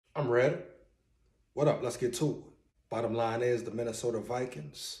I'm ready. What up? Let's get to it. Bottom line is the Minnesota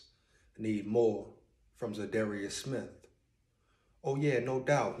Vikings need more from Za'darius Smith. Oh yeah, no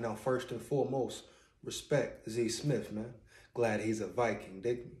doubt. Now, first and foremost, respect Z Smith, man. Glad he's a Viking,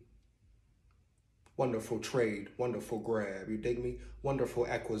 dig me? Wonderful trade, wonderful grab, you dig me? Wonderful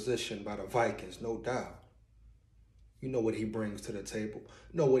acquisition by the Vikings, no doubt. You know what he brings to the table.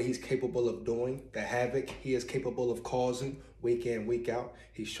 Know what he's capable of doing, the havoc he is capable of causing week in, week out.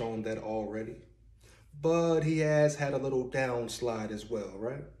 He's shown that already. But he has had a little downslide as well,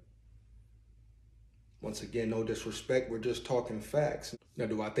 right? Once again, no disrespect, we're just talking facts. Now,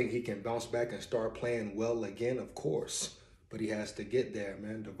 do I think he can bounce back and start playing well again? Of course. But he has to get there,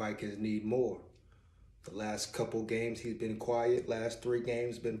 man. The Vikings need more. The last couple games, he's been quiet. Last 3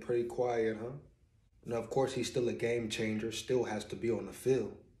 games, been pretty quiet, huh? Now, of course, he's still a game changer, still has to be on the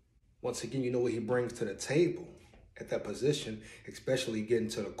field. Once again, you know what he brings to the table at that position, especially getting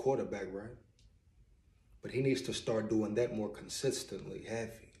to the quarterback, right? But he needs to start doing that more consistently,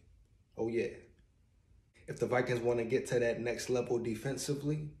 heavy. Oh, yeah. If the Vikings want to get to that next level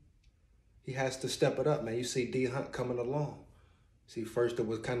defensively, he has to step it up, man. You see D Hunt coming along. See, first it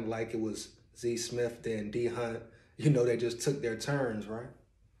was kind of like it was Z Smith, then D Hunt. You know, they just took their turns, right?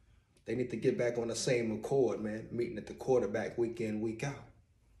 They need to get back on the same accord, man, meeting at the quarterback week in, week out.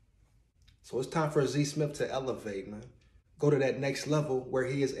 So it's time for Z Smith to elevate, man. Go to that next level where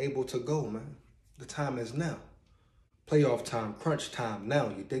he is able to go, man. The time is now. Playoff time, crunch time now,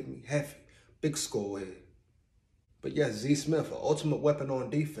 you dig me? Heavy, big SKOL head. But yes, Z Smith, an ultimate weapon on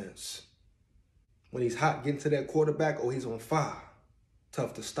defense. When he's hot getting to that quarterback, oh, he's on fire.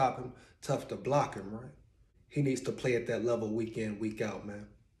 Tough to stop him, tough to block him, right? He needs to play at that level week in, week out, man,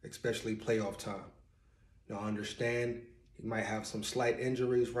 especially playoff time. Now, I understand he might have some slight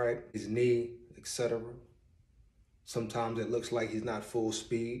injuries, right? His knee, etc. Sometimes it looks like he's not full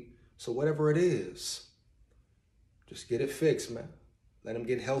speed. So whatever it is, just get it fixed, man. Let him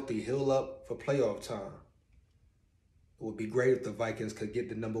get healthy, heal up for playoff time. It would be great if the Vikings could get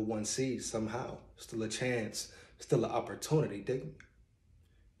the #1 seed somehow. Still a chance, still an opportunity, dig me?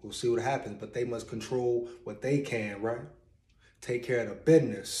 We'll see what happens, but they must control what they can, right? Take care of the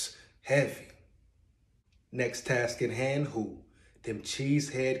business, heavy. Next task in hand, who? Them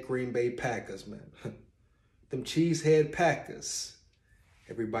cheesehead Green Bay Packers, man. Them cheesehead Packers.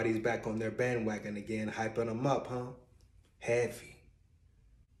 Everybody's back on their bandwagon again, hyping them up, huh? Heavy.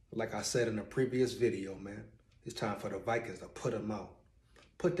 Like I said in a previous video, man, it's time for the Vikings to put them out.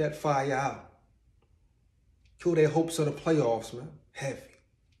 Put that fire out. Kill their hopes of the playoffs, man. Heavy.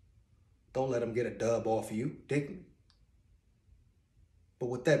 Don't let them get a dub off of you, dig me? But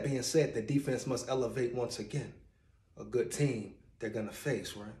with that being said, the defense must elevate once again. A good team they're going to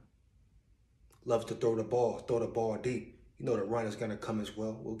face, right? Loves to throw the ball deep. You know the run is going to come as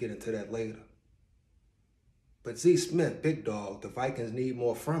well. We'll get into that later. But Z Smith, big dog, the Vikings need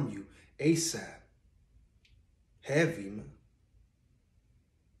more from you ASAP. Heavy, man.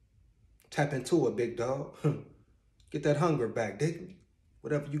 Tap into it, big dog. Get that hunger back, dig me?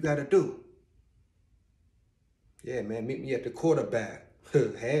 Whatever you got to do. Yeah, man, meet me at the quarterback.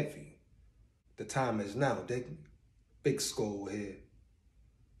 Heavy. The time is now, dig me? Big SKOL here.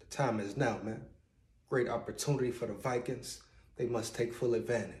 The time is now, man. Great opportunity for the Vikings. They must take full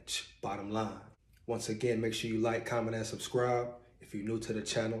advantage, bottom line. Once again, make sure you like, comment, and subscribe. If you're new to the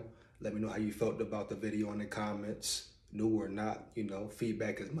channel, let me know how you felt about the video in the comments. New or not, you know,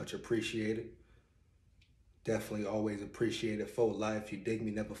 feedback is much appreciated. Definitely always appreciated for life. You dig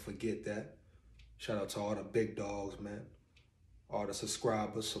me, never forget that. Shout out to all the big dogs, man. All the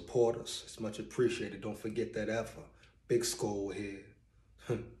subscribers, supporters. It's much appreciated. Don't forget that ever. Big SKOL here.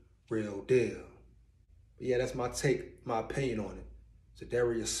 Real deal. But yeah, that's my take, my opinion on it.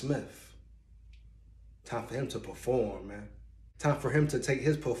 Za'darius Smith. Time for him to perform, man. Time for him to take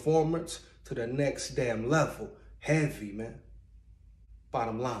his performance to the next damn level. Heavy, man.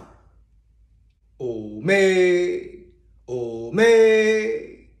 Bottom line. Oh, me. Oh,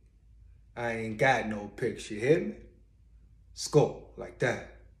 me. I ain't got no picture, hear me? SKOL, like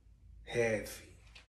that. Heavy.